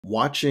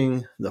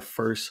watching the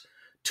first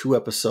two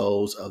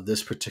episodes of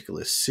this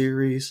particular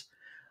series,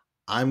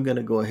 I'm going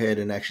to go ahead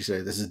and actually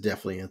say this is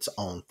definitely its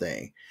own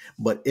thing.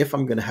 But if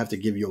I'm going to have to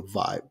give you a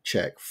vibe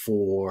check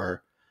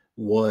for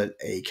what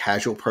a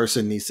casual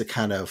person needs to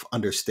kind of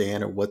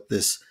understand or what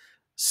this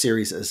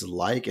series is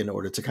like in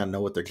order to kind of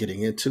know what they're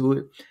getting into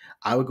it,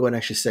 I would go and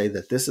actually say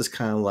that this is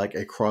kind of like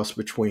a cross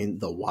between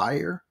The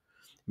Wire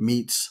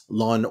meets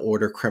Law and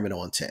Order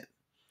Criminal Intent.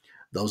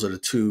 Those are the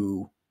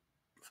two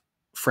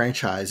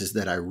franchises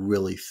that I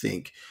really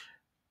think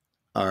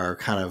are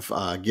kind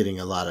of getting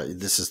a lot of,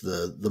 this is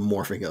the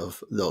morphing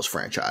of those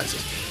franchises.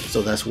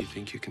 So that's what You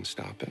think you can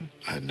stop him?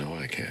 I know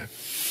I can.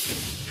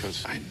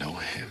 Because I know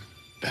him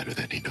better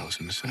than he knows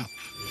himself.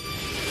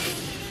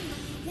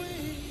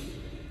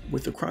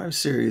 with the crime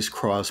series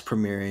Cross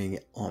premiering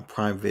on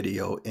Prime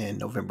Video in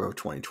November of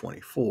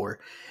 2024.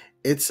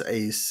 It's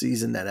a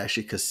season that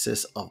actually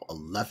consists of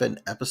 11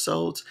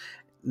 episodes,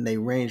 and they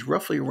range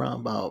roughly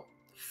around about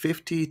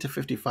 50 to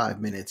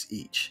 55 minutes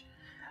each.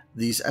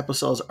 These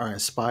episodes are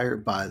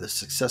inspired by the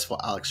successful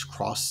Alex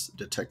Cross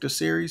detective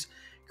series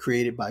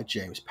created by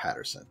James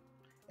Patterson,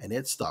 and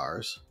it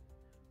stars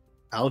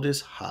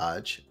Aldous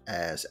Hodge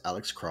as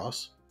Alex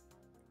Cross,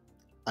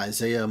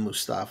 Isaiah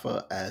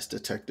Mustafa as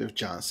Detective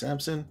John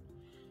Sampson,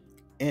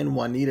 and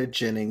Juanita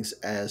Jennings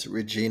as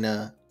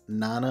Regina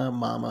Nana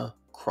Mama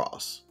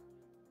Cross.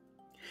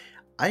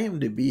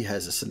 IMDb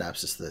has a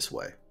synopsis this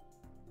way: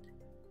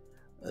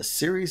 a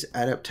series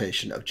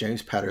adaptation of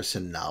James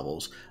Patterson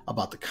novels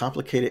about the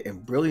complicated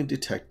and brilliant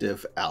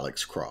detective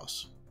Alex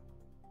Cross.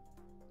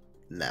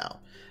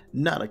 Now,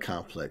 not a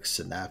complex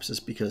synopsis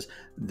because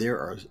there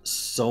are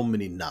so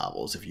many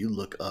novels. If you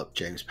look up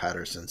James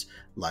Patterson's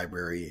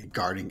library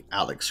regarding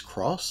Alex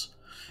Cross,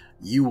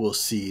 you will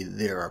see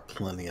there are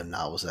plenty of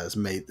novels that has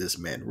made this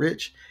man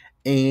rich,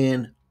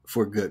 and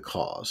for good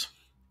cause.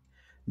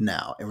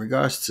 Now, in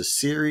regards to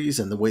series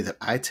and the way that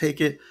I take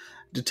it,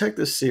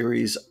 detective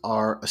series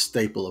are a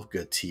staple of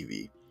good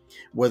TV.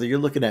 Whether you're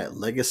looking at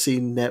legacy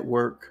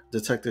network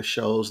detective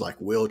shows like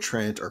Will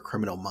Trent or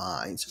Criminal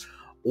Minds,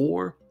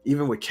 or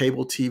even with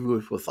cable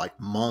TV with like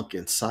Monk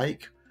and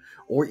Psych,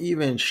 or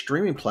even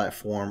streaming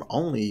platform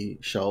only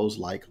shows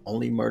like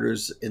Only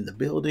Murders in the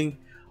Building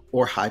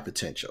or High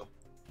Potential.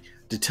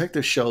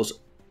 Detective shows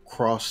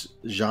cross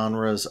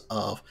genres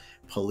of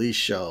police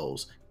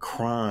shows,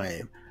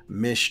 crime,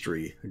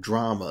 mystery,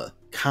 drama,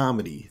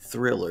 comedy,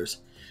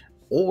 thrillers,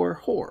 or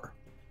horror.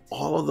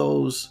 All of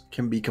those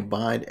can be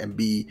combined and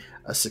be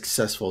a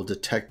successful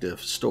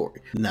detective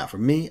story. Now, for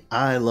me,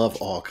 I love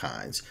all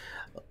kinds.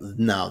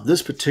 Now,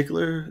 this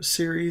particular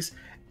series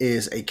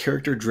is a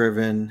character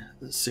driven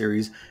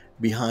series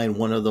behind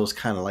one of those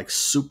kind of like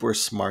super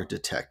smart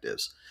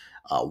detectives.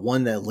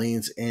 One that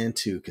leans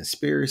into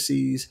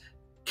conspiracies,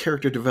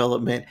 character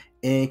development,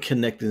 and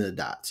connecting the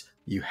dots.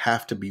 You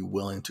have to be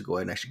willing to go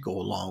ahead and actually go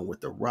along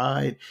with the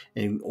ride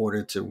in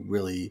order to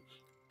really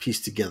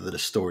piece together the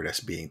story that's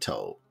being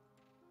told.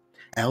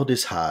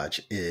 Aldous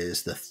Hodge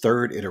is the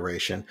third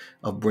iteration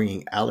of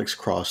bringing Alex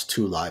Cross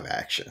to live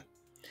action.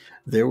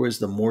 There was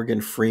the Morgan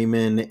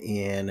Freeman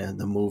in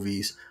the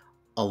movies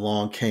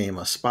Along Came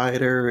a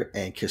Spider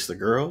and Kiss the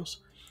Girls,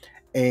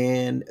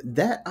 and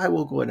that I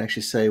will go ahead and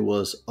actually say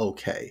was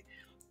okay.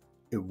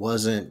 It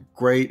wasn't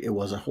great, it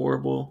wasn't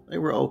horrible, they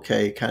were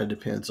okay, kind of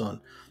depends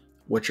on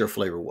what your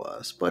flavor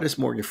was, but it's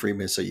Morgan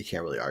Freeman, so you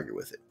can't really argue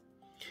with it.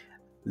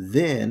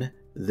 Then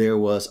there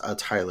was a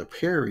Tyler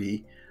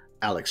Perry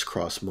Alex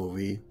Cross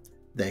movie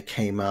that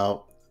came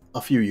out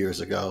a few years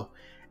ago,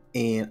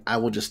 and I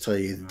will just tell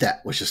you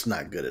that was just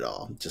not good at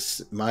all.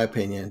 Just my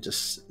opinion,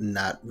 just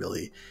not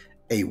really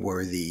a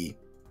worthy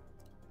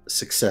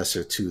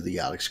successor to the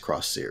Alex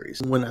Cross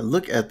series. When I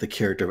look at the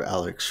character of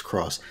Alex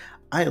Cross,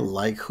 I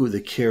like who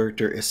the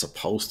character is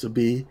supposed to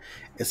be.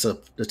 It's a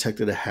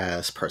detective that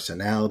has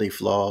personality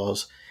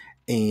flaws,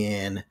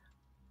 and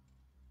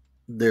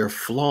their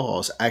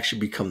flaws actually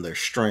become their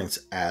strengths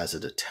as a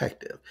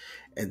detective.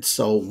 And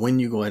so when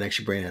you go and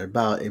actually bring it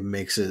about, it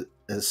makes it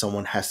that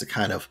someone has to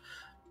kind of,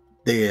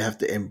 they have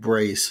to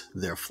embrace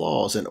their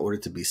flaws in order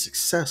to be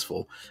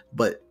successful.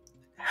 But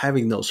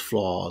having those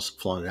flaws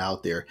flaunted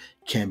out there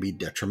can be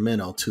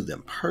detrimental to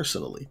them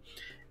personally.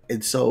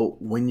 And so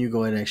when you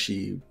go and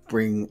actually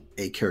bring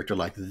a character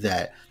like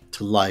that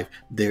to life,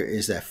 there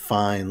is that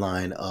fine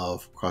line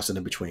of crossing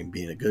in between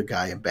being a good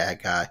guy and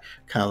bad guy,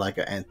 kind of like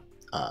an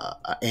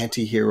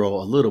anti-hero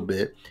a little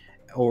bit,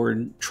 or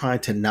trying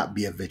to not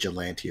be a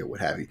vigilante or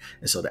what have you.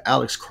 And so the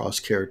Alex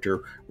Cross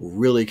character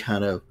really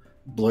kind of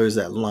blurs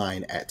that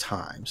line at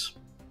times.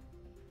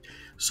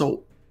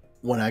 So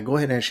when I go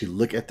ahead and actually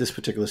look at this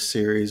particular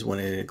series, when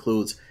it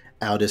includes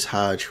Aldous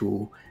Hodge,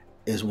 who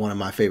is one of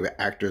my favorite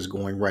actors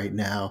going right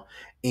now,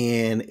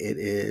 and it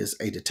is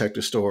a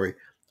detective story,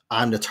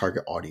 I'm the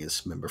target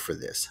audience member for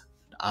this.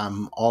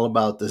 I'm all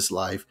about this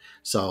life,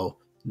 so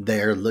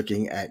they're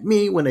looking at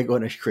me when they go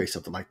and create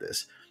something like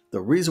this. The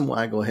reason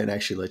why I go ahead and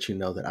actually let you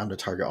know that I'm the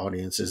target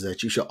audience is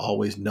that you should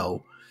always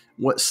know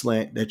what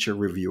slant that your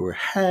reviewer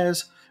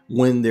has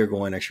when they're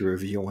going actually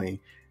reviewing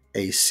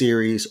a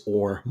series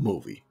or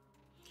movie.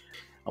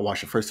 I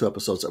watch the first 2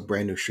 episodes of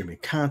brand new streaming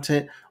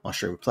content on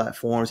streaming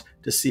platforms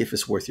to see if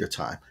it's worth your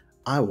time.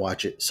 I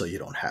watch it so you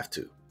don't have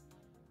to.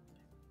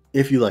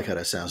 If you like how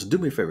that sounds, do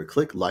me a favor,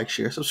 click like,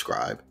 share,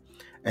 subscribe.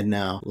 And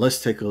now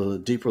let's take a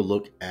deeper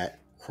look at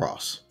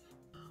Cross.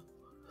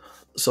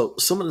 So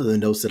some of the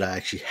notes that I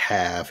actually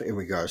have in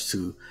regards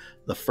to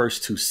the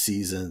first 2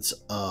 seasons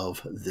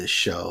of this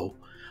show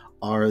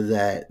are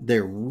that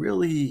they're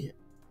really,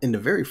 in the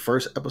very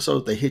first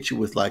episode, they hit you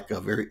with like a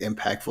very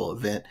impactful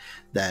event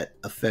that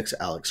affects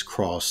Alex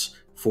Cross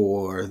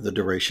for the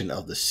duration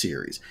of the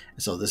series.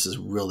 And so this is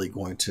really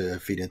going to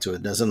feed into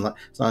it. It's not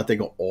like they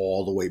go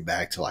all the way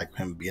back to like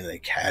him being in the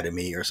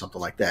academy or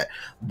something like that,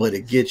 but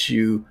it gets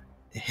you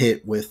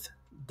hit with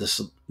this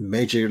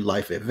major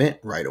life event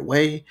right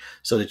away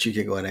so that you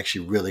can go and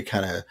actually really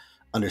kind of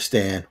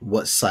understand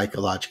what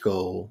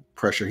psychological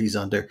pressure he's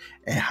under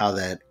and how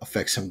that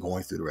affects him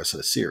going through the rest of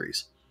the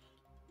series.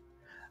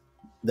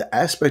 The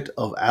aspect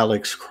of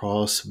Alex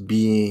Cross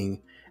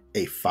being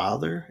a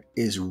father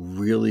is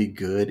really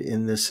good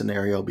in this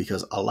scenario,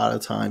 because a lot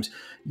of times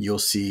you'll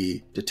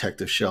see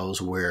detective shows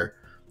where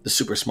the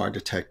super smart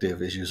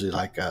detective is usually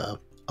like a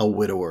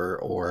widower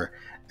or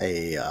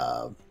a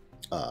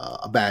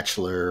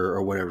bachelor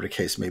or whatever the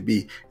case may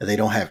be, and they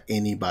don't have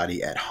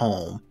anybody at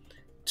home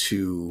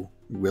to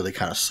really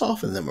kind of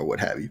soften them or what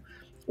have you,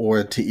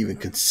 or to even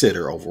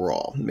consider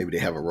overall. Maybe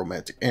they have a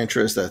romantic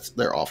interest that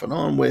they're off and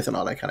on with and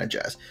all that kind of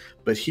jazz.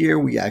 But here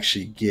we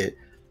actually get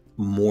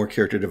more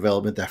character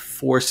development that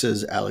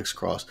forces Alex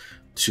Cross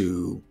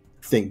to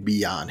think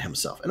beyond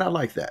himself. And I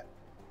like that.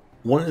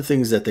 One of the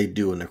things that they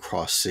do in the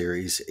Cross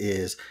series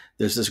is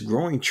there's this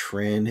growing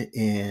trend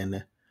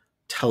in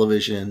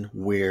television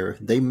where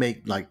they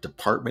make like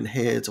department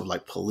heads or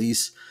like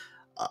police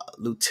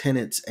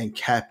lieutenants and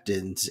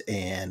captains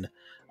and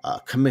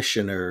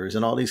commissioners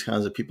and all these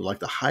kinds of people, like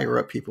the higher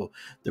up people,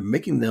 they're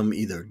making them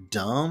either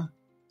dumb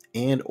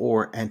and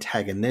or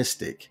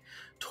antagonistic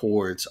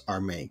towards our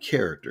main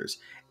characters.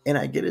 And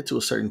I get it to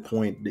a certain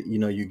point that,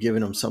 you're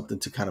giving them something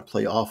to kind of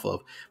play off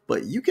of,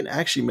 but you can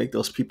actually make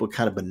those people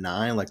kind of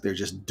benign, like they're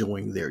just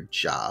doing their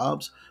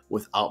jobs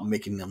without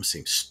making them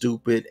seem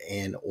stupid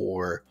and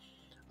or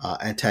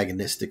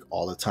antagonistic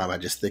all the time. I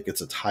just think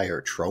it's a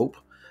tired trope,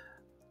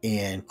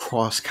 and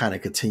Cross kind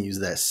of continues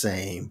that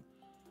same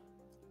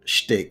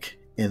shtick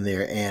in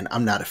there, and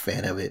I'm not a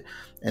fan of it,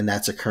 and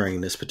that's occurring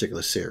in this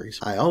particular series.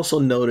 I also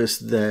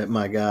noticed that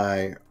my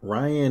guy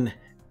Ryan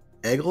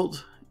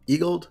Eggold,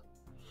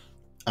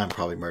 I'm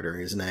probably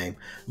murdering his name,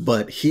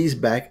 but he's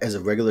back as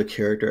a regular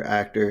character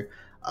actor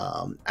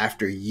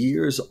after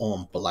years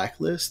on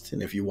Blacklist.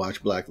 And if you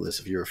watch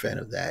Blacklist, if you're a fan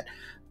of that,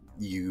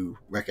 you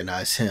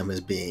recognize him as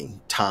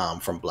being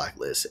Tom from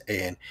Blacklist,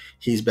 and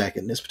he's back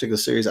in this particular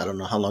series. I don't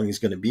know how long he's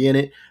going to be in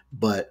it,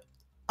 but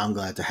I'm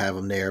glad to have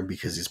him there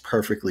because he's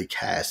perfectly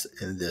cast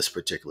in this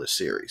particular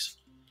series.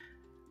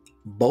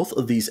 Both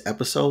of these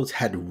episodes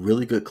had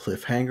really good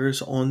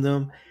cliffhangers on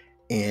them,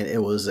 and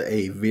it was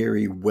a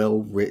very well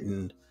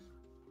written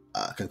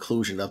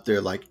conclusion up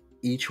there. Like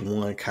each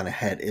one kind of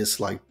had its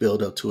like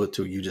build up to it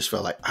too. You just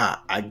felt like,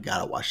 I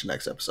gotta watch the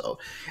next episode.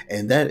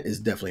 And that is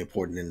definitely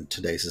important in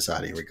today's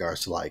society in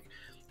regards to like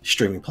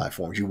streaming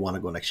platforms. You want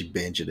to go and actually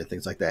binge it and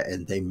things like that.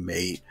 And they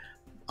made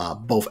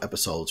both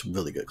episodes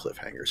really good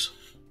cliffhangers.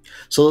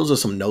 So those are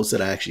some notes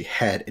that I actually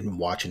had in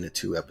watching the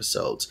 2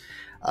 episodes.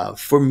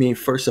 For me,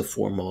 first and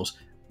foremost,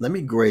 let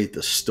me grade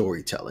the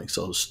storytelling.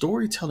 So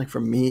storytelling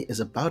for me is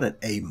about an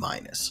A-.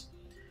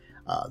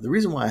 The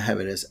reason why I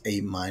have it as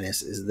A-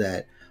 is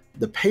that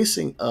the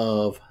pacing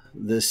of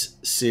this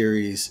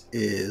series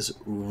is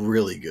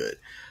really good.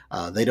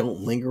 They don't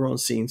linger on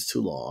scenes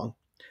too long.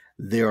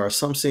 There are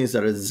some scenes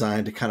that are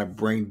designed to kind of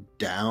bring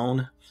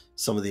down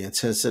some of the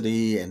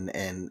intensity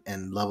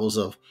and levels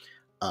of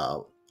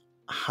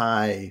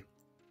high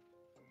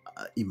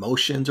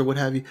emotions or what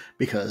have you,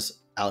 because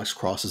Alex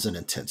Cross is an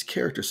intense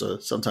character, so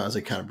sometimes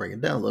they kind of bring it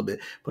down a little bit,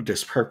 but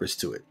there's purpose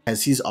to it.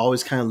 As he's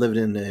always kind of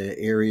living in the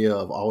area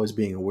of always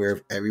being aware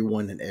of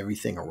everyone and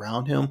everything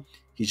around him,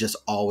 he's just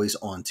always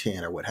on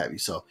 10 or what have you.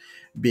 So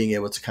being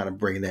able to kind of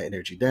bring that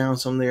energy down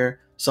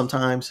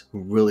sometimes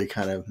really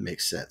kind of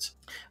makes sense.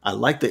 I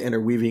like the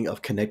interweaving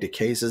of connected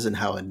cases and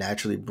how it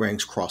naturally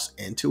brings Cross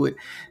into it.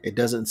 It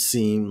doesn't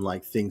seem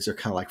like things are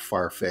kind of like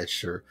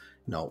far-fetched or,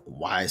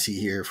 why is he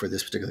here for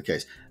this particular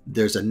case?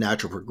 There's a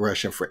natural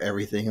progression for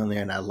everything on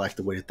there, and I like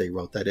the way that they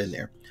wrote that in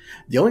there.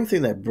 The only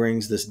thing that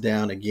brings this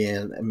down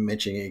again, I'm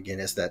mentioning it again,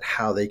 is that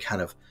how they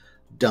kind of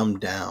dumb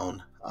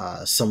down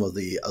some of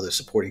the other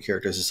supporting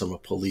characters and some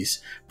of the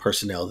police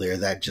personnel there.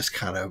 That just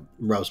kind of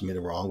rubs me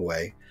the wrong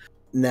way.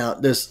 Now,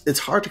 it's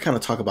hard to kind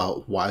of talk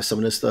about why some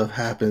of this stuff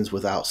happens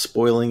without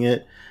spoiling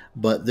it,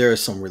 but there are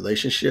some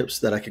relationships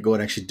that I could go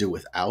and actually do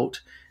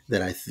without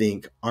that I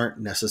think aren't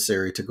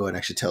necessary to go and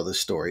actually tell this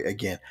story.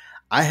 Again,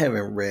 I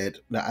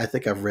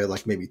think I've read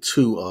like maybe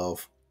 2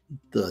 of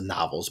the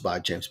novels by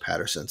James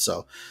Patterson.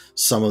 So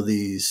some of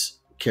these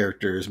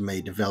characters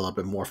may develop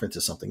and morph into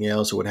something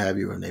else or what have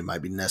you, and they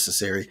might be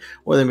necessary,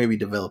 or they may be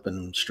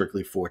developing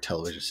strictly for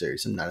television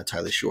series. I'm not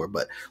entirely sure,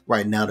 but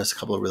right now there's a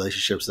couple of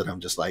relationships that I'm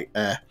just like,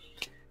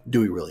 do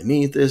we really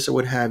need this or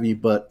what have you?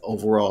 But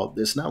overall,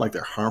 it's not like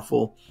they're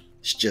harmful.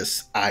 It's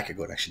just I could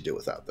go and actually do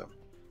without them.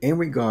 In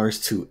regards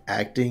to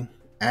acting,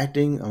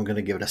 I'm going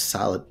to give it a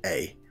solid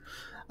A.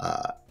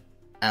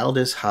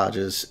 Aldis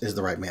Hodges is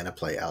the right man to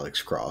play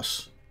Alex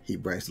Cross. He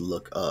brings the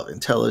look of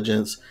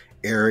intelligence,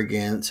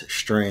 arrogance,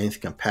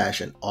 strength,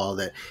 compassion, all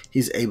that.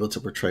 He's able to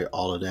portray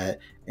all of that,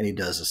 and he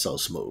does it so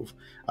smooth.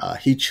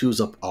 He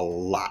chews up a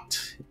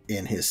lot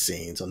in his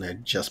scenes on there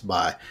just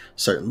by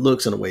certain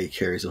looks and the way he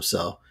carries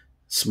himself.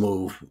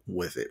 Smooth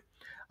with it.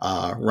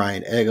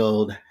 Ryan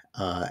Eggold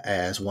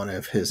as one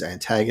of his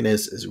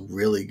antagonists is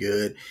really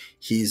good.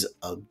 He's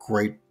a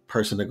great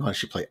person to go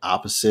actually play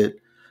opposite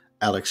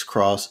Alex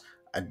Cross.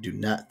 I do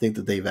not think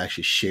that they've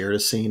actually shared a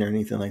scene or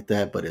anything like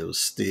that, but it was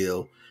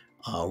still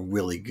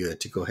really good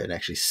to go ahead and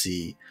actually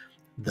see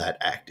that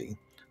acting.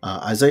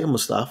 Isaiah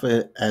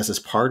Mustafa as his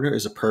partner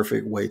is a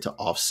perfect way to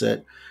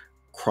offset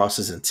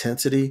Cross's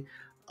intensity,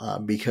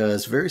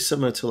 because very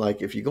similar to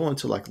like if you go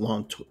into like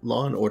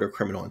Law and Order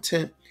Criminal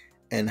Intent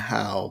and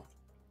how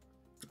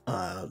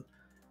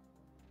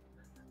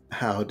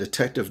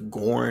Detective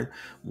Gorn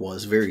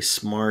was very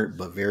smart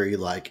but very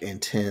like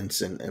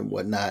intense and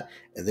whatnot,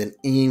 and then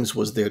Eames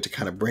was there to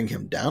kind of bring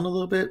him down a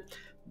little bit.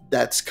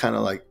 That's kind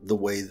of like the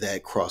way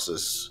that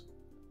Cross's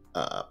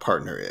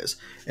partner is,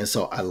 and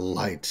so I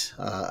liked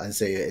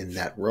Isaiah in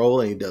that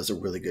role, and he does a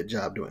really good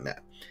job doing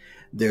that.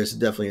 There's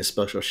definitely a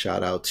special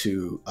shout out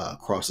to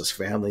Cross's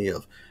family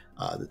of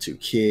the two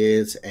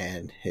kids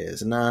and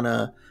his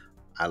Nana.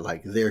 I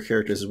like their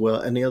characters as well,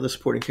 and the other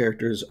supporting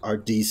characters are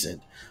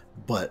decent.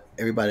 But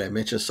everybody I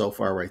mentioned so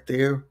far right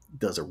there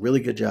does a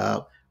really good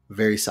job.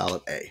 Very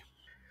solid A.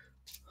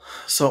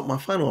 So my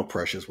final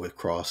impressions with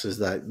Cross is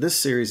that this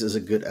series is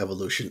a good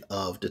evolution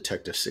of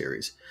detective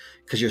series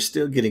because you're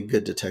still getting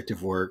good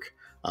detective work.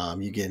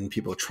 You're getting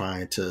people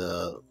trying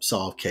to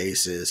solve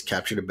cases,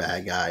 capture the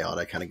bad guy, all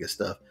that kind of good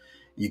stuff.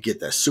 You get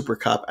that super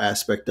cop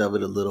aspect of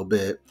it a little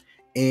bit,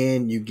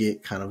 and you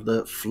get kind of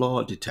the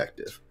flawed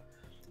detective.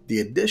 The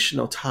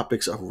additional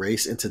topics of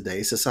race in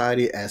today's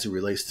society as it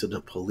relates to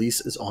the police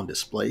is on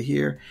display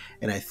here.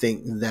 And I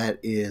think that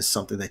is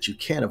something that you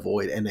can't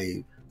avoid. And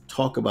they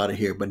talk about it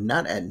here, but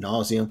not ad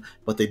nauseum,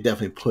 but they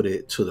definitely put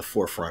it to the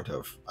forefront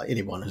of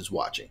anyone who's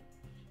watching.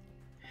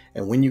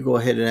 And when you go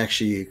ahead and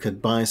actually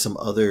combine some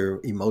other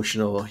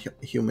emotional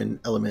human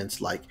elements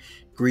like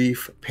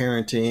grief,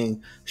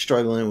 parenting,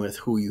 struggling with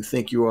who you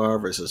think you are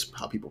versus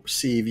how people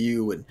perceive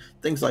you and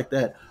things like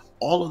that,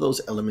 all of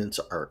those elements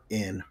are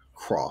in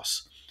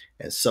Cross.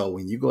 And so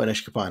when you go ahead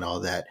and combine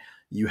all that,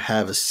 you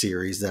have a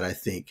series that I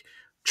think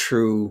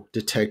true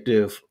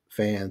detective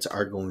fans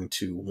are going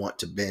to want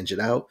to binge it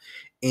out,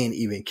 and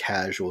even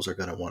casuals are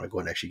going to want to go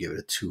and actually give it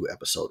a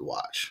 2-episode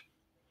watch.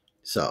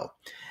 So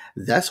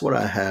that's what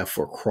I have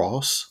for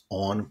Cross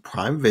on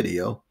Prime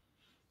Video.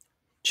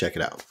 Check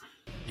it out.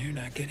 You're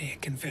not getting a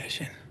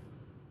confession.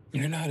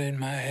 You're not in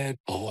my head.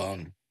 Oh,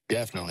 I'm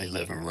definitely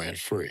living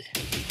rent-free.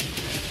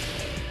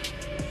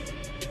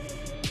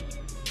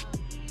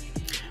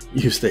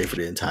 You stay for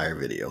the entire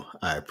video.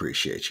 I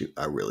appreciate you.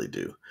 I really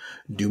do.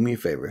 Do me a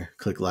favor.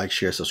 Click like,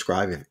 share,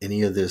 subscribe if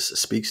any of this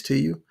speaks to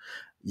you.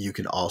 You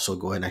can also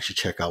go ahead and actually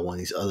check out one of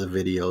these other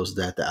videos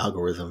that the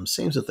algorithm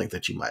seems to think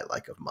that you might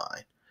like of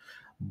mine.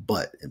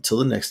 But until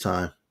the next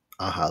time,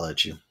 I'll holler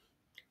at you.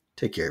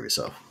 Take care of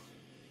yourself.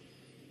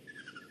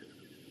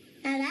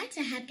 Now that's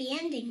a happy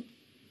ending.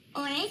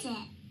 Or is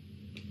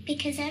it?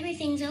 Because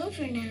everything's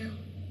over now.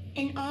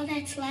 And all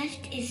that's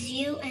left is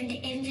you and the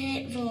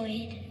infinite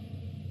void.